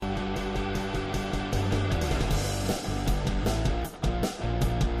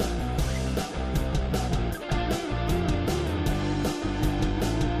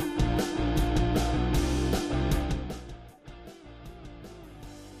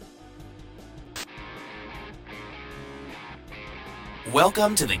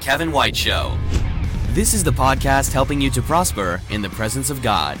Welcome to the Kevin White Show. This is the podcast helping you to prosper in the presence of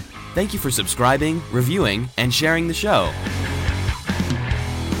God. Thank you for subscribing, reviewing, and sharing the show.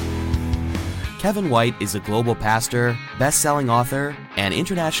 Kevin White is a global pastor, best-selling author, and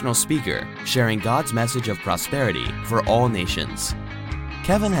international speaker sharing God's message of prosperity for all nations.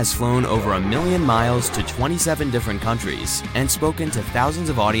 Kevin has flown over 1 million miles to 27 different countries and spoken to thousands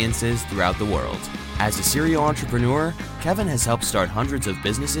of audiences throughout the world. As a serial entrepreneur, Kevin has helped start hundreds of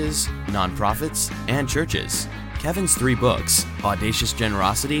businesses, nonprofits, and churches. Kevin's 3 books, Audacious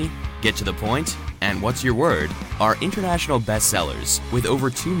Generosity, Get to the Point, and What's Your Word, are international bestsellers with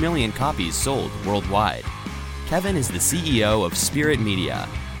over 2 million copies sold worldwide. Kevin is the CEO of Spirit Media,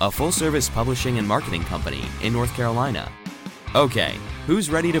 a full-service publishing and marketing company in North Carolina. Okay,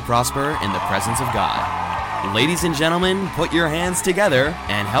 who's ready to prosper in the presence of God? Ladies and gentlemen, put your hands together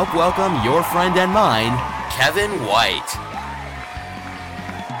and help welcome your friend and mine, Kevin White.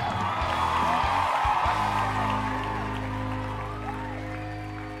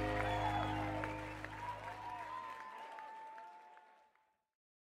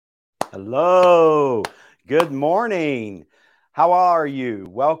 Hello, good morning. How are you?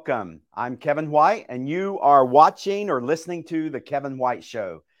 Welcome. I'm Kevin White, and you are watching or listening to The Kevin White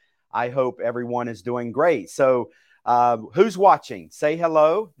Show. I hope everyone is doing great. So who's watching? Say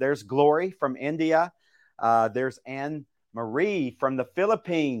hello. There's Glory from India. There's Anne Marie from the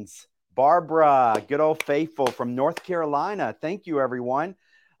Philippines. Barbara, good old faithful from North Carolina. Thank you, everyone.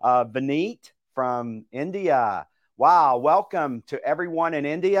 Vineet from India. Wow, welcome to everyone in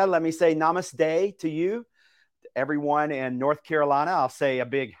India. Let me say namaste to you. Everyone in North Carolina, I'll say a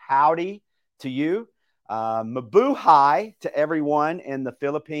big howdy to you. Mabuhay to everyone in the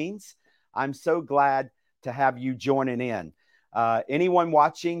Philippines. I'm so glad to have you joining in. Anyone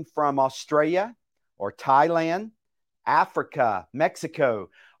watching from Australia or Thailand, Africa, Mexico,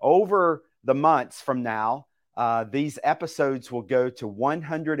 over the months from now, these episodes will go to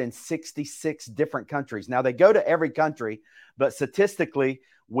 166 different countries. Now, they go to every country, but statistically,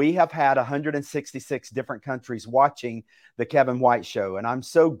 we have had 166 different countries watching the Kevin White Show, and I'm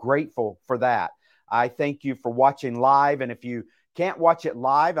so grateful for that. I thank you for watching live, and if you can't watch it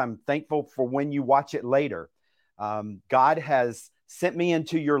live, I'm thankful for when you watch it later. God has sent me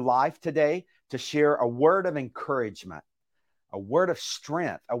into your life today to share a word of encouragement, a word of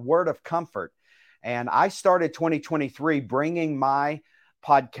strength, a word of comfort. And I started 2023 bringing my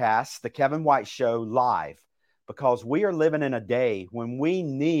podcast, The Kevin White Show, live because we are living in a day when we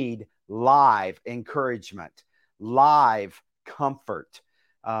need live encouragement, live comfort.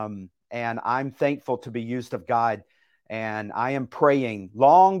 And I'm thankful to be used of God. And I am praying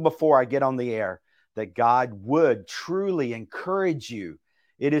long before I get on the air that God would truly encourage you.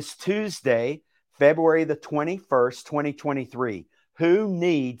 It is Tuesday, February the 21st, 2023. Who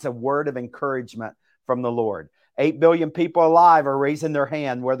needs a word of encouragement from the Lord? 8 billion people alive are raising their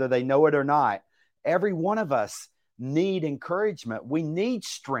hand, whether they know it or not. Every one of us need encouragement. We need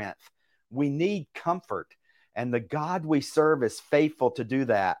strength. We need comfort. And the God we serve is faithful to do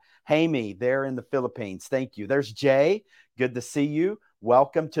that. Hammy, there in the Philippines. Thank you. There's Jay. Good to see you.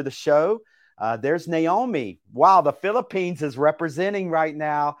 Welcome to the show. There's Naomi. Wow, the Philippines is representing right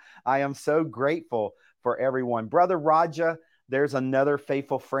now. I am so grateful for everyone. Brother Raja, there's another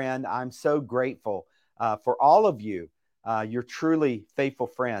faithful friend. I'm so grateful for all of you. You're truly faithful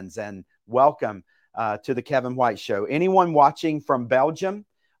friends, and welcome to the Kevin White Show. Anyone watching from Belgium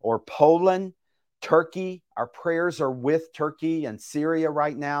or Poland, Turkey, our prayers are with Turkey and Syria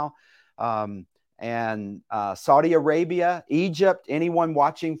right now, and Saudi Arabia, Egypt, anyone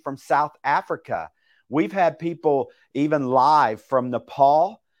watching from South Africa. We've had people even live from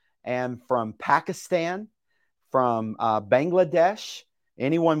Nepal and from Pakistan, from Bangladesh,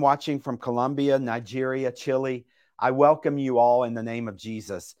 anyone watching from Colombia, Nigeria, Chile. I welcome you all in the name of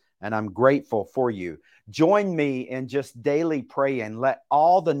Jesus, and I'm grateful for you. Join me in just daily praying. Let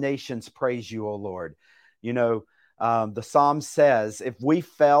all the nations praise you, O Lord. You know, the Psalm says, if we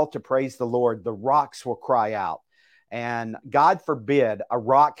fail to praise the Lord, the rocks will cry out. And God forbid a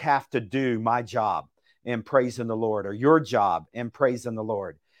rock have to do my job in praising the Lord or your job in praising the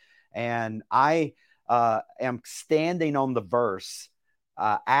Lord. And I am standing on the verse,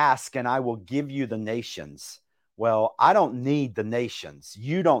 ask and I will give you the nations. Well, I don't need the nations.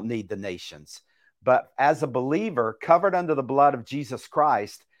 You don't need the nations. But as a believer covered under the blood of Jesus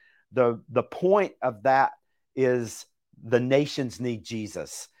Christ, the point of that is the nations need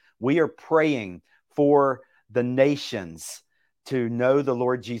Jesus. We are praying for the nations to know the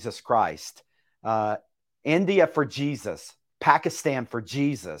Lord Jesus Christ. India for Jesus, Pakistan for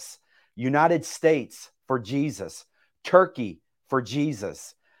Jesus, United States for Jesus, Turkey for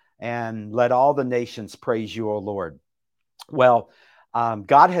Jesus. And let all the nations praise you, O Lord. Well,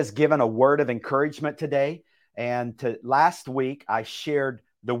 God has given a word of encouragement today. And last week, I shared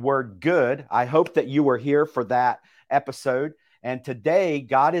the word good. I hope that you were here for that episode. And today,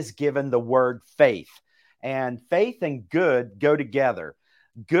 God has given the word faith. And faith and good go together.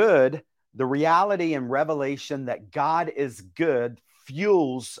 Good, the reality and revelation that God is good,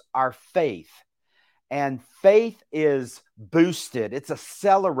 fuels our faith. And faith is boosted, it's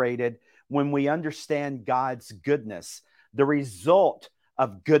accelerated when we understand God's goodness. The result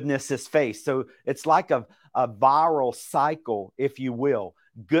of goodness is faith. So it's like a viral cycle, if you will.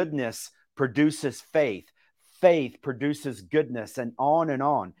 Goodness produces faith. Faith produces goodness, and on and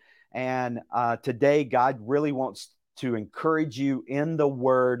on. And today, God really wants to encourage you in the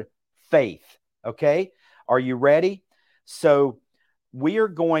word faith. Okay? Are you ready? So we are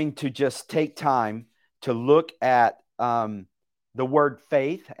going to just take time to look at the word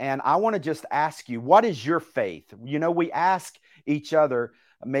faith. And I want to just ask you, what is your faith? You know, we ask each other,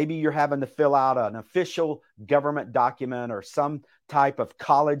 maybe you're having to fill out an official government document or some type of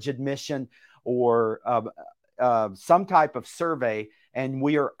college admission or some type of survey, and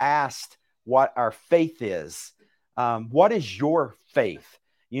we are asked what our faith is. What is your faith?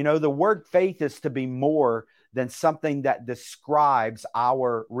 You know, the word faith is to be more than something that describes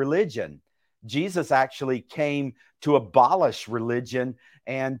our religion. Jesus actually came to abolish religion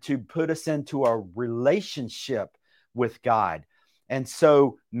and to put us into a relationship with God. And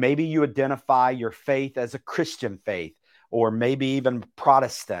so maybe you identify your faith as a Christian faith, or maybe even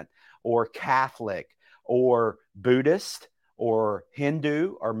Protestant or Catholic or Buddhist or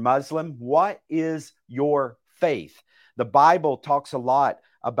Hindu or Muslim. What is your faith? The Bible talks a lot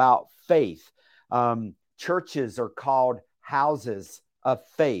about faith. Churches are called houses of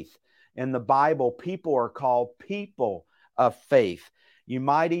faith. In the Bible, people are called people of faith. You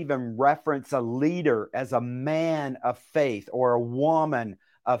might even reference a leader as a man of faith or a woman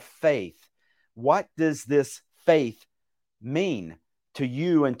of faith. What does this faith mean to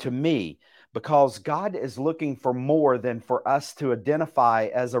you and to me? Because God is looking for more than for us to identify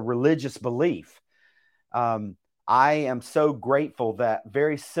as a religious belief. I am so grateful that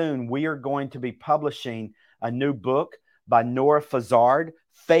very soon we are going to be publishing a new book by Nora Fazard,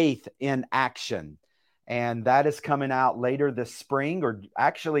 Faith in Action. And that is coming out later this spring, or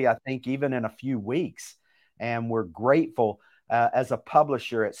actually, I think even in a few weeks. And we're grateful as a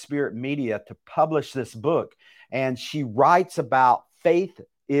publisher at Spirit Media to publish this book. And she writes about faith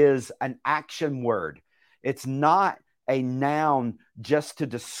is an action word. It's not a noun just to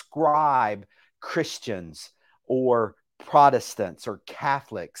describe Christians or Protestants or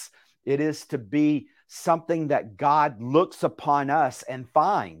Catholics. It is to be something that God looks upon us and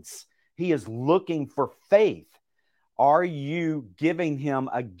finds. He is looking for faith. Are you giving him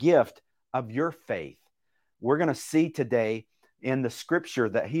a gift of your faith? We're going to see today in the scripture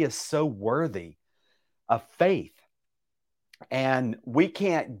that he is so worthy of faith. And we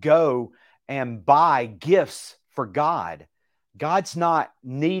can't go and buy gifts for God. God's not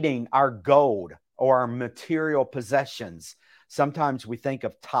needing our gold or our material possessions. Sometimes we think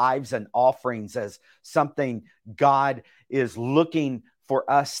of tithes and offerings as something God is looking for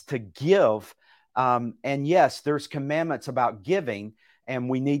us to give. And yes, there's commandments about giving, and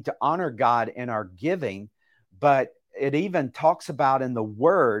we need to honor God in our giving. But it even talks about in the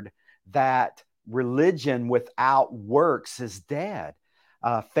word that religion without works is dead.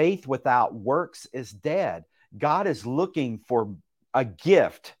 Faith without works is dead. God is looking for a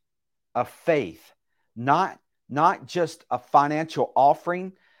gift of faith, not just a financial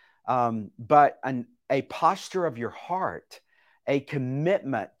offering, but a posture of your heart, a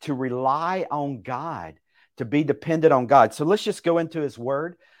commitment to rely on God, to be dependent on God. So let's just go into his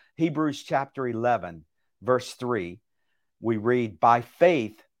word. Hebrews chapter 11, verse 3, we read, "By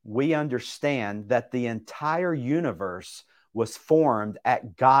faith, we understand that the entire universe was formed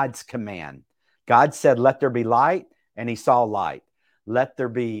at God's command." God said, "Let there be light," and he saw light. "Let there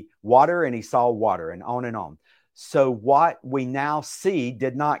be water," and he saw water, and on and on. So what we now see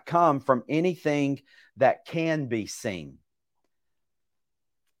did not come from anything that can be seen.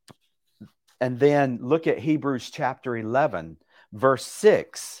 And then look at Hebrews chapter 11, verse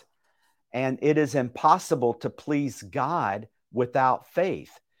 6. "And it is impossible to please God without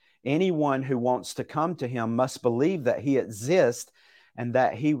faith. Anyone who wants to come to him must believe that he exists and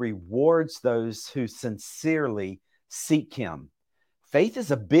that he rewards those who sincerely seek him." Faith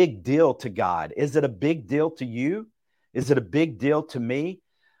is a big deal to God. Is it a big deal to you? Is it a big deal to me?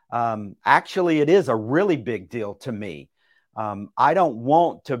 Actually, it is a really big deal to me. I don't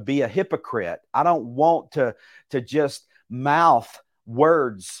want to be a hypocrite. I don't want to just mouth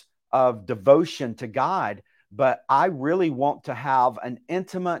words of devotion to God, but I really want to have an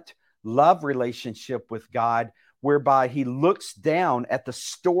intimate love relationship with God whereby he looks down at the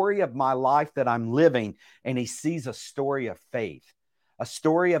story of my life that I'm living and he sees a story of faith, a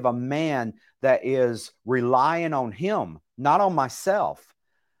story of a man that is relying on him, not on myself,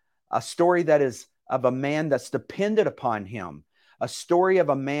 a story that is of a man that's dependent upon him, a story of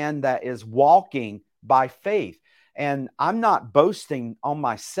a man that is walking by faith. And I'm not boasting on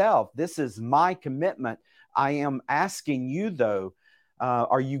myself. This is my commitment. I am asking you, though,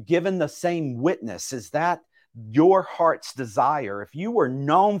 are you given the same witness? Is that your heart's desire? If you were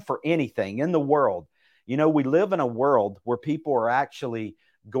known for anything in the world, you know, we live in a world where people are actually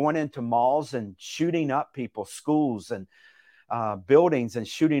going into malls and shooting up people, schools and buildings, and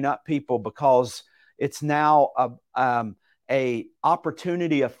shooting up people because it's now a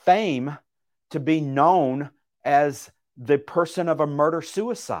opportunity of fame to be known as the person of a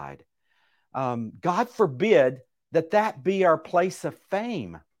murder-suicide. God forbid that be our place of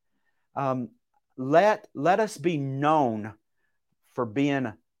fame. Let us be known for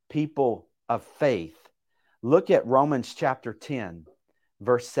being people of faith. Look at Romans chapter 10,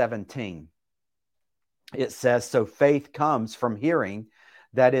 verse 17. It says, so faith comes from hearing,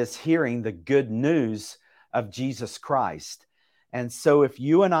 that is, hearing the good news of Jesus Christ. And so if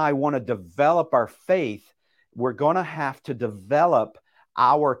you and I want to develop our faith, we're going to have to develop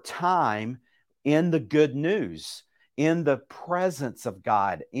our time in the good news, in the presence of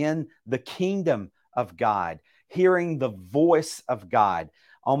God, in the kingdom of God, hearing the voice of God.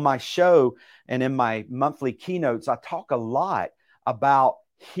 On my show and in my monthly keynotes, I talk a lot about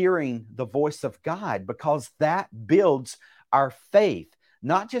hearing the voice of God because that builds our faith,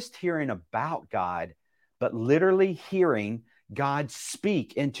 not just hearing about God, but literally hearing God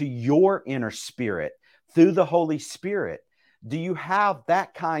speak into your inner spirit through the Holy Spirit. Do you have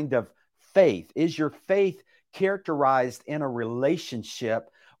that kind of faith? Is your faith characterized in a relationship,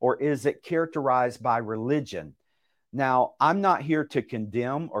 or is it characterized by religion? Now, I'm not here to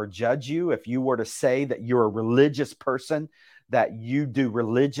condemn or judge you. If you were to say that you're a religious person, that you do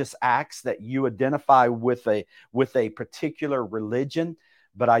religious acts, that you identify with a particular religion,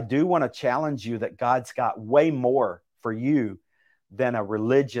 but I do want to challenge you that God's got way more for you than a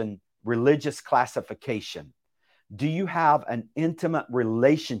religious classification. Do you have an intimate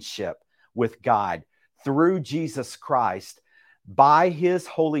relationship with God through Jesus Christ by his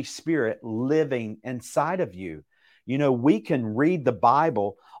Holy Spirit living inside of you? You know, we can read the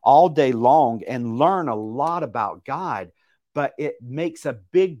Bible all day long and learn a lot about God, but it makes a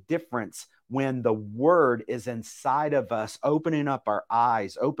big difference when the word is inside of us, opening up our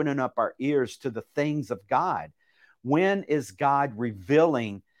eyes, opening up our ears to the things of God. When is God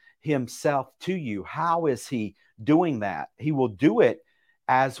revealing himself to you? How is he doing that? He will do it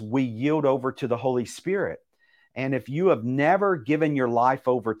as we yield over to the Holy Spirit. And if you have never given your life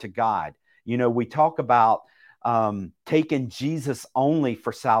over to God, you know, we talk about taking Jesus only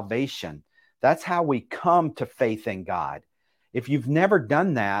for salvation. That's how we come to faith in God. If you've never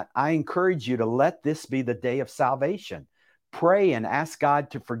done that, I encourage you to let this be the day of salvation. Pray and ask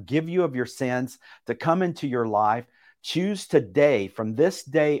God to forgive you of your sins, to come into your life. Choose today, from this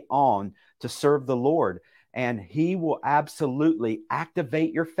day on, to serve the Lord, and he will absolutely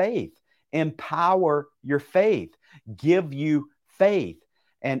activate your faith, empower your faith, give you faith,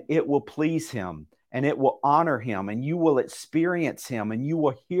 and it will please him. And it will honor him, and you will experience him, and you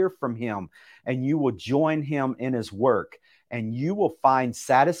will hear from him, and you will join him in his work, and you will find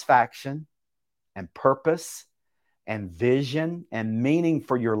satisfaction and purpose and vision and meaning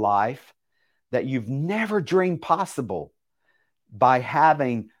for your life that you've never dreamed possible by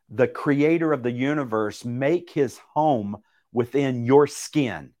having the creator of the universe make his home within your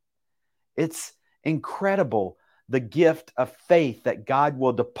skin. It's incredible, the gift of faith that God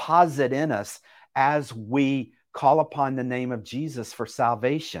will deposit in us as we call upon the name of Jesus for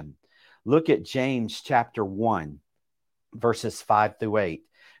salvation. Look at James chapter 1, verses 5 through 8.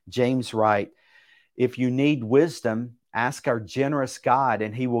 James writes, if you need wisdom, ask our generous God,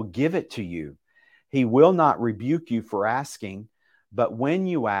 and he will give it to you. He will not rebuke you for asking, but when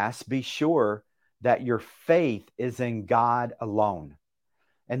you ask, be sure that your faith is in God alone.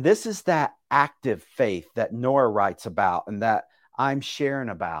 And this is that active faith that Nora writes about and that I'm sharing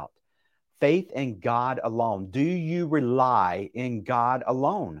about. Faith in God alone. Do you rely in God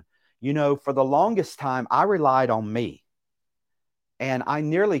alone? You know, for the longest time, I relied on me. And I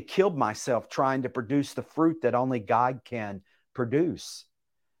nearly killed myself trying to produce the fruit that only God can produce.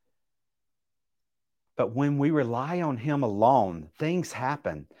 But when we rely on him alone, things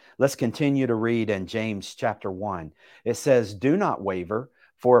happen. Let's continue to read in James chapter 1. It says, "Do not waver,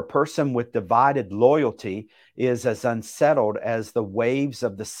 for a person with divided loyalty is as unsettled as the waves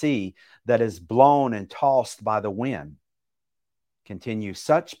of the sea that is blown and tossed by the wind." Continue,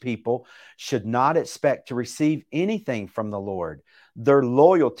 "Such people should not expect to receive anything from the Lord. Their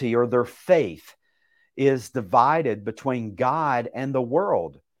loyalty or their faith is divided between God and the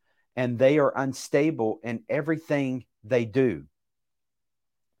world, and they are unstable in everything they do."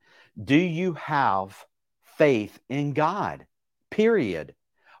 Do you have faith in God? Period.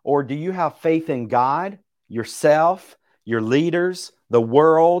 Or do you have faith in God, yourself, your leaders, the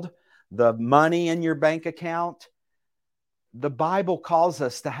world, the money in your bank account? The Bible calls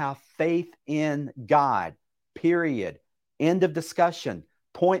us to have faith in God. Period. End of discussion.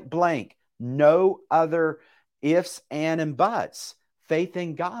 Point blank. No other ifs, and buts. Faith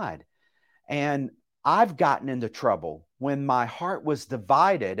in God. And I've gotten into trouble when my heart was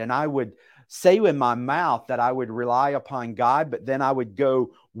divided, and I would say in my mouth that I would rely upon God, but then I would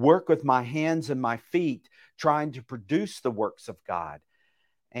go work with my hands and my feet trying to produce the works of God.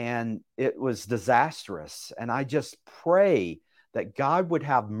 And it was disastrous. And I just pray that God would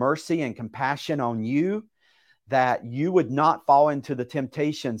have mercy and compassion on you, that you would not fall into the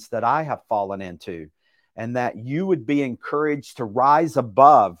temptations that I have fallen into, and that you would be encouraged to rise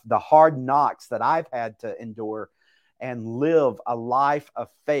above the hard knocks that I've had to endure and live a life of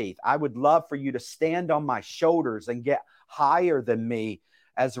faith. I would love for you to stand on my shoulders and get higher than me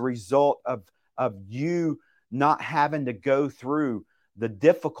as a result of you not having to go through the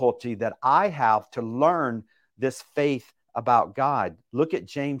difficulty that I have to learn this faith about God. Look at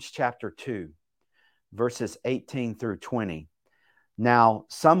James chapter 2, verses 18 through 20. "Now,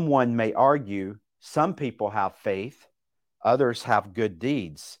 someone may argue, some people have faith, others have good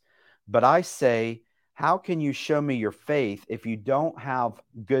deeds. But I say, how can you show me your faith if you don't have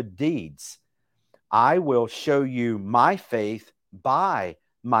good deeds? I will show you my faith by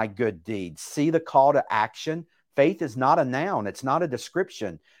my good deeds." See the call to action? Faith is not a noun. It's not a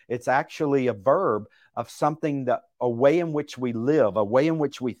description. It's actually a verb of something, that a way in which we live, a way in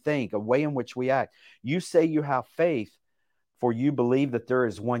which we think, a way in which we act. You say you have faith, for you believe that there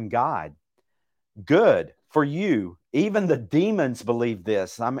is one God. Good for you. Even the demons believe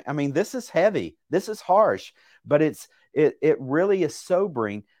this. I mean, this is heavy. This is harsh, but it really is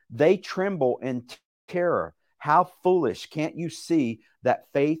sobering. They tremble in terror. How foolish. Can't you see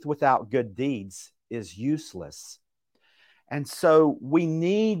that faith without good deeds is useless? And so we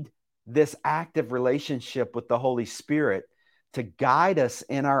need this active relationship with the Holy Spirit to guide us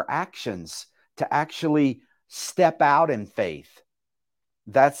in our actions, to actually step out in faith.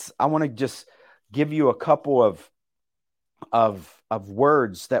 I want to just give you a couple of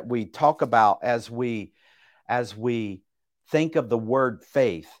words that we talk about as we think of the word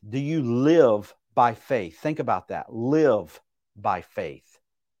faith. Do you live by faith? Think about that. Live by faith.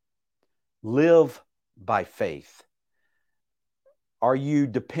 Live by faith. Are you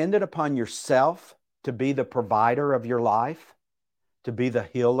dependent upon yourself to be the provider of your life, to be the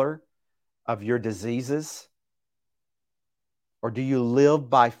healer of your diseases? Or do you live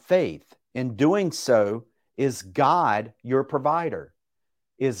by faith? In doing so, is God your provider?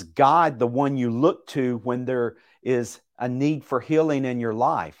 Is God the one you look to when there is a need for healing in your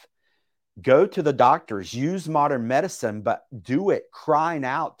life? Go to the doctors, use modern medicine, but do it crying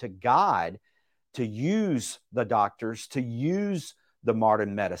out to God to use the doctors, to use the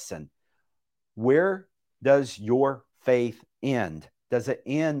modern medicine. Where does your faith end? Does it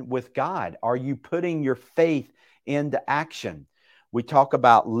end with God? Are you putting your faith into action? We talk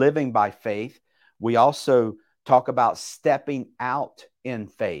about living by faith. We also talk about stepping out in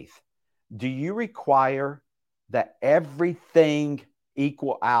faith. Do you require that everything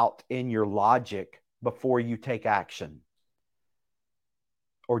equal out in your logic before you take action?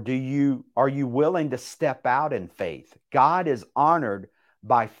 Or are you willing to step out in faith? God is honored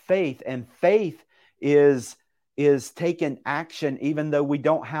by faith, and faith is taking action even though we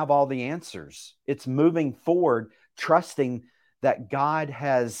don't have all the answers. It's moving forward, trusting that God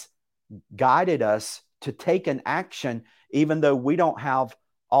has guided us to take an action even though we don't have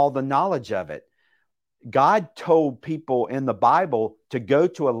all the knowledge of it. God told people in the Bible to go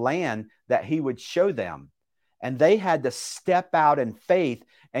to a land that he would show them. And they had to step out in faith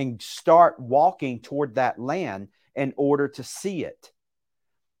and start walking toward that land in order to see it.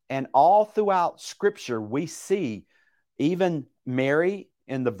 And all throughout Scripture, we see even Mary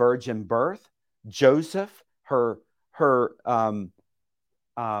in the virgin birth, Joseph, the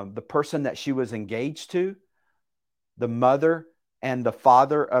person that she was engaged to, the mother and the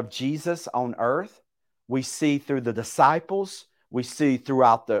father of Jesus on earth. We see through the disciples, we see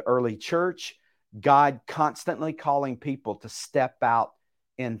throughout the early church, God constantly calling people to step out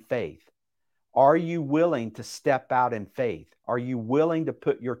in faith. Are you willing to step out in faith? Are you willing to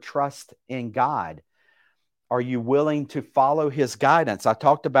put your trust in God? Are you willing to follow His guidance? I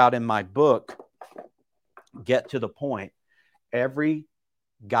talked about in my book, Get to the Point, every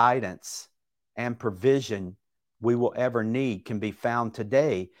guidance and provision we will ever need can be found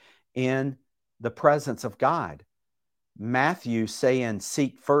today in the presence of God. Matthew saying,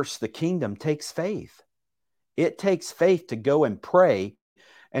 seek first the kingdom, takes faith. It takes faith to go and pray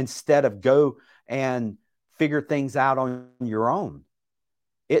instead of go and figure things out on your own.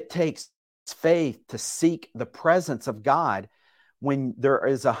 It takes faith to seek the presence of God when there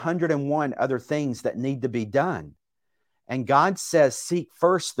is 101 other things that need to be done. And God says, seek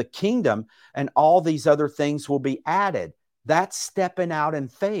first the kingdom, and all these other things will be added. That's stepping out in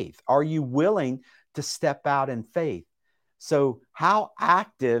faith. Are you willing to step out in faith? So how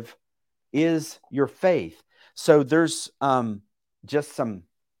active is your faith? So there's just some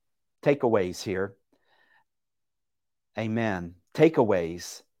takeaways here. Amen.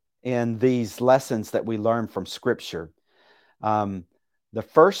 Takeaways in these lessons that we learn from Scripture. The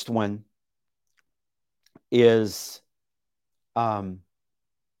first one is that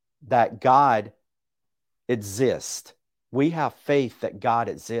God exists. We have faith that God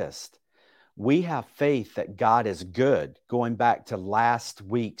exists. We have faith that God is good, going back to last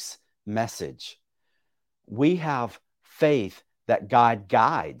week's message. We have faith that God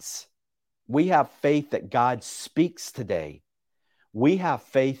guides. We have faith that God speaks today. We have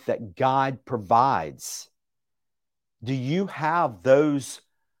faith that God provides. Do you have those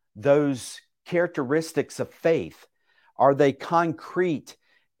characteristics of faith? Are they concrete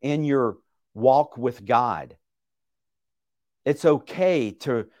in your walk with God? It's okay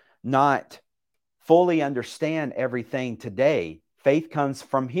to not fully understand everything today. Faith comes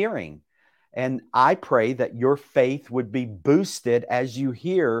from hearing. And I pray that your faith would be boosted as you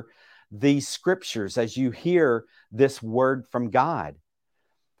hear these scriptures, as you hear this word from God.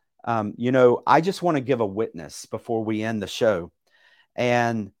 I just want to give a witness before we end the show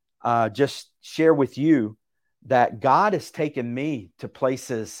and just share with you that God has taken me to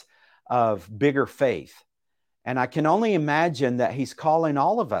places of bigger faith. And I can only imagine that He's calling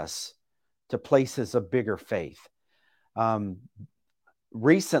all of us to places of bigger faith.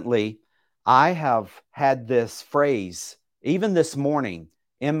 Recently, I have had this phrase, even this morning,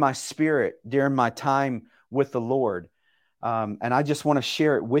 in my spirit during my time with the Lord. And I just want to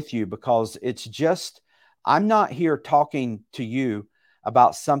share it with you because I'm not here talking to you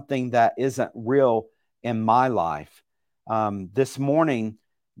about something that isn't real in my life. This morning,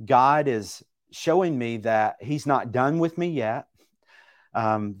 God is showing me that He's not done with me yet,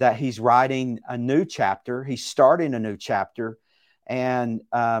 that He's writing a new chapter. He's starting a new chapter. And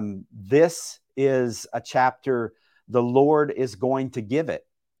this is a chapter the Lord is going to give it.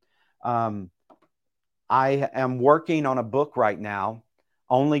 I am working on a book right now,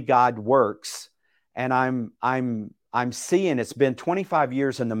 Only God Works, and I'm seeing it's been 25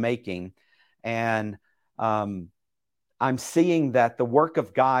 years in the making, and I'm seeing that the work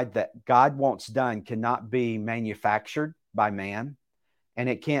of God that God wants done cannot be manufactured by man, and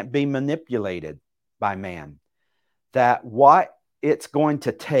it can't be manipulated by man. That what it's going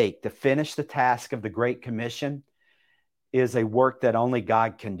to take to finish the task of the Great Commission is a work that only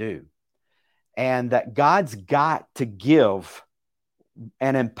God can do. And that God's got to give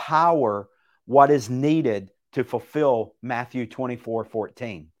and empower what is needed to fulfill Matthew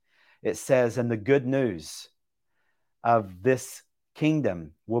 24:14. It says, and the good news of this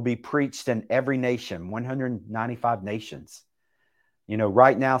kingdom will be preached in every nation, 195 nations.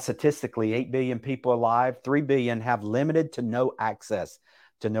 Right now, statistically, 8 billion people alive, 3 billion have limited to no access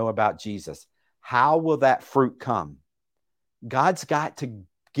to know about Jesus. How will that fruit come? God's got to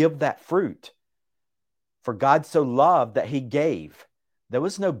give that fruit. For God so loved that He gave. There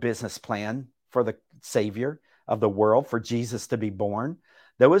was no business plan for the Savior of the world, for Jesus to be born.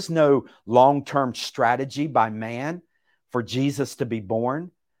 There was no long-term strategy by man for Jesus to be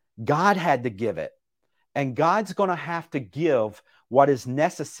born. God had to give it. And God's going to have to give what is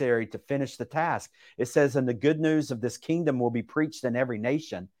necessary to finish the task. It says, and the good news of this kingdom will be preached in every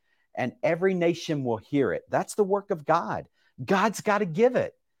nation, and every nation will hear it. That's the work of God. God's got to give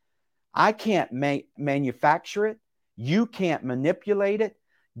it. I can't manufacture it. You can't manipulate it.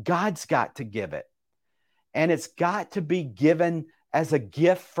 God's got to give it. And it's got to be given as a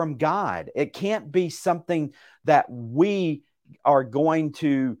gift from God. It can't be something that we are going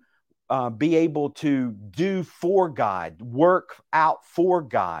to be able to do for God, work out for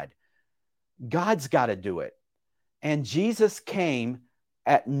God. God's got to do it. And Jesus came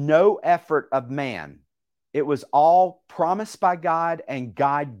at no effort of man. It was all promised by God, and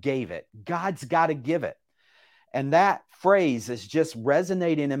God gave it. God's got to give it. And that phrase is just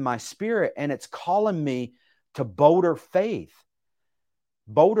resonating in my spirit, and it's calling me to bolder faith,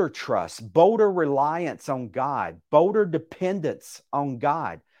 bolder trust, bolder reliance on God, bolder dependence on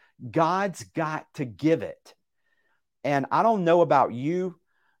God. God's got to give it. And I don't know about you,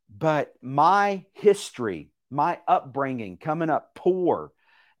 but my history, my upbringing, coming up poor,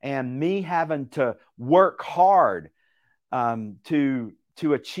 and me having to work hard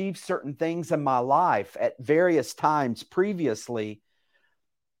to achieve certain things in my life at various times previously,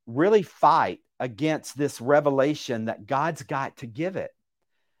 really fight against this revelation that God's got to give it.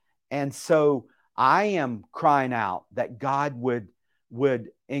 And so I am crying out that God would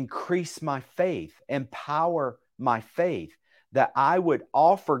increase my faith, empower my faith, that I would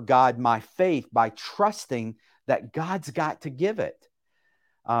offer God my faith by trusting that God's got to give it.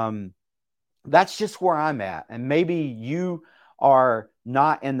 That's just where I'm at. And maybe you are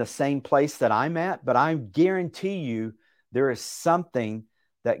not in the same place that I'm at, but I guarantee you there is something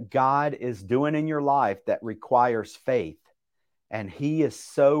that God is doing in your life that requires faith. And He is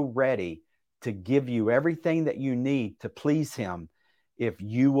so ready to give you everything that you need to please Him if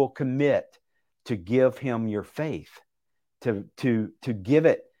you will commit to give Him your faith, to give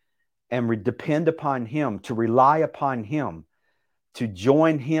it and depend upon Him, to rely upon Him, to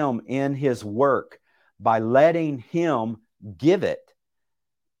join Him in His work by letting Him give it.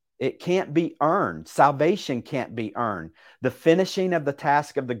 It can't be earned. Salvation can't be earned. The finishing of the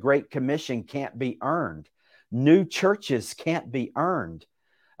task of the Great Commission can't be earned. New churches can't be earned.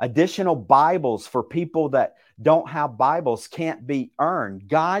 Additional Bibles for people that don't have Bibles can't be earned.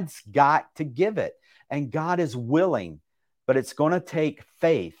 God's got to give it, and God is willing, but it's going to take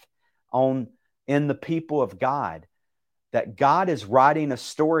faith in the people of God, that God is writing a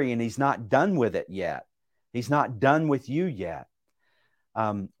story and He's not done with it yet. He's not done with you yet.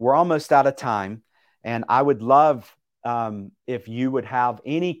 We're almost out of time, and I would love if you would have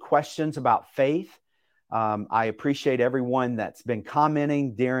any questions about faith. I appreciate everyone that's been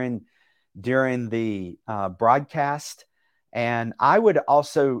commenting during the broadcast, and I would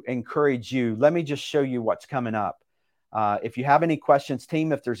also encourage you. Let me just show you what's coming up. If you have any questions,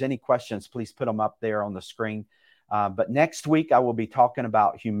 team, if there's any questions, please put them up there on the screen. But next week I will be talking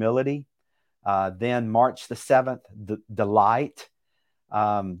about humility. Then March the 7th, delight.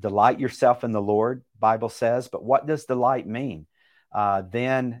 Delight yourself in the Lord, Bible says. But what does delight mean?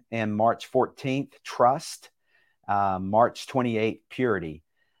 Then in March 14th, trust. March 28th, purity.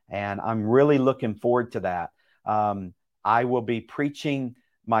 And I'm really looking forward to that. I will be preaching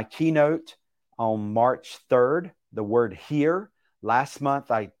my keynote on March 3rd, the word hear. Last month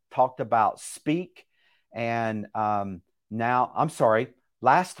I talked about speak. And last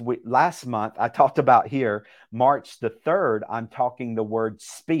month I talked about here. March the 3rd, I'm talking the word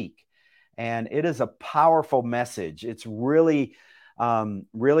speak. And it is a powerful message. It's really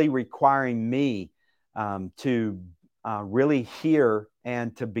requiring me to really hear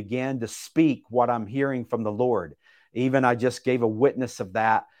and to begin to speak what I'm hearing from the Lord. Even I just gave a witness of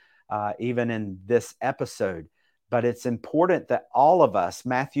that even in this episode. But it's important that all of us,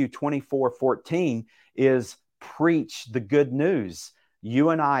 Matthew 24:14 is preach the good news.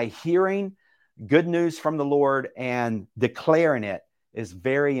 You and I hearing good news from the Lord and declaring it is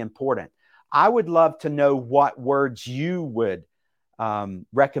very important. I would love to know what words you would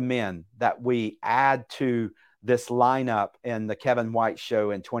recommend that we add to this lineup in the Kevin White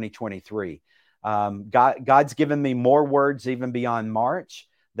Show in 2023. God's given me more words even beyond March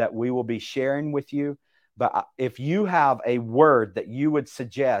that we will be sharing with you. But if you have a word that you would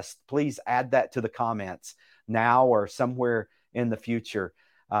suggest, please add that to the comments now or somewhere in the future.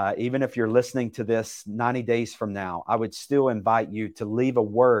 Even if you're listening to this 90 days from now, I would still invite you to leave a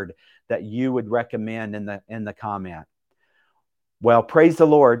word that you would recommend in the comment. Well, praise the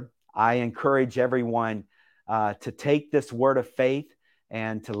Lord. I encourage everyone to take this word of faith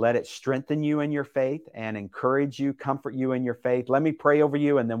and to let it strengthen you in your faith and encourage you, comfort you in your faith. Let me pray over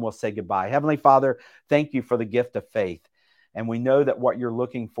you and then we'll say goodbye. Heavenly Father, thank you for the gift of faith. And we know that what you're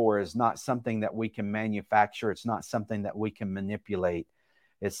looking for is not something that we can manufacture. It's not something that we can manipulate.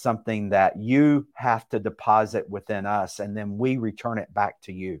 It's something that you have to deposit within us, and then we return it back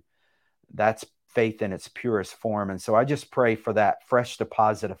to you. That's faith in its purest form. And so I just pray for that fresh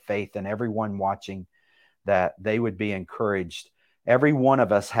deposit of faith in everyone watching, that they would be encouraged. Every one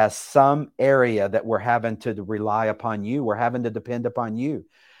of us has some area that we're having to rely upon you. We're having to depend upon you.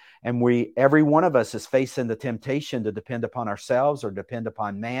 And every one of us is facing the temptation to depend upon ourselves or depend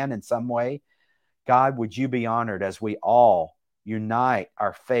upon man in some way. God, would you be honored as we all unite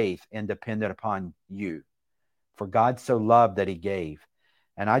our faith and dependent upon you? For God so loved that he gave.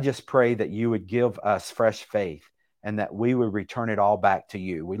 And I just pray that you would give us fresh faith and that we would return it all back to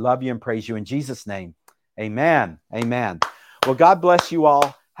you. We love you and praise you in Jesus' name. Amen. Amen. Well, God bless you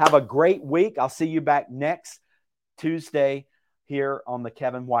all. Have a great week. I'll see you back next Tuesday here on the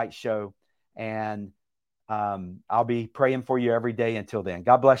Kevin White Show. And I'll be praying for you every day until then.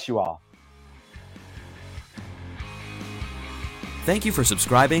 God bless you all. Thank you for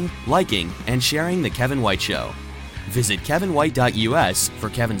subscribing, liking, and sharing The Kevin White Show. Visit kevinwhite.us for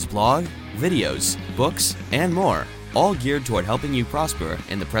Kevin's blog, videos, books, and more, all geared toward helping you prosper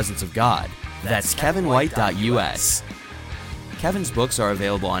in the presence of God. That's kevinwhite.us. Kevin's books are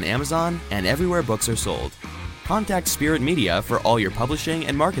available on Amazon and everywhere books are sold. Contact Spirit Media for all your publishing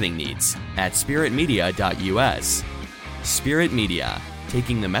and marketing needs at spiritmedia.us. Spirit Media,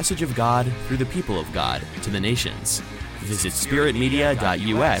 taking the message of God through the people of God to the nations. Visit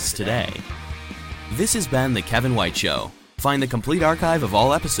spiritmedia.us today. This has been The Kevin White Show. Find the complete archive of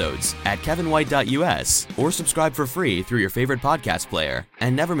all episodes at kevinwhite.us or subscribe for free through your favorite podcast player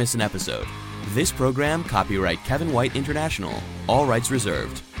and never miss an episode. This program copyright Kevin White International, all rights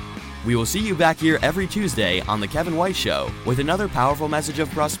reserved. We will see you back here every Tuesday on The Kevin White Show with another powerful message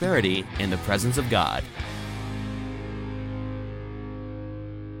of prosperity in the presence of God.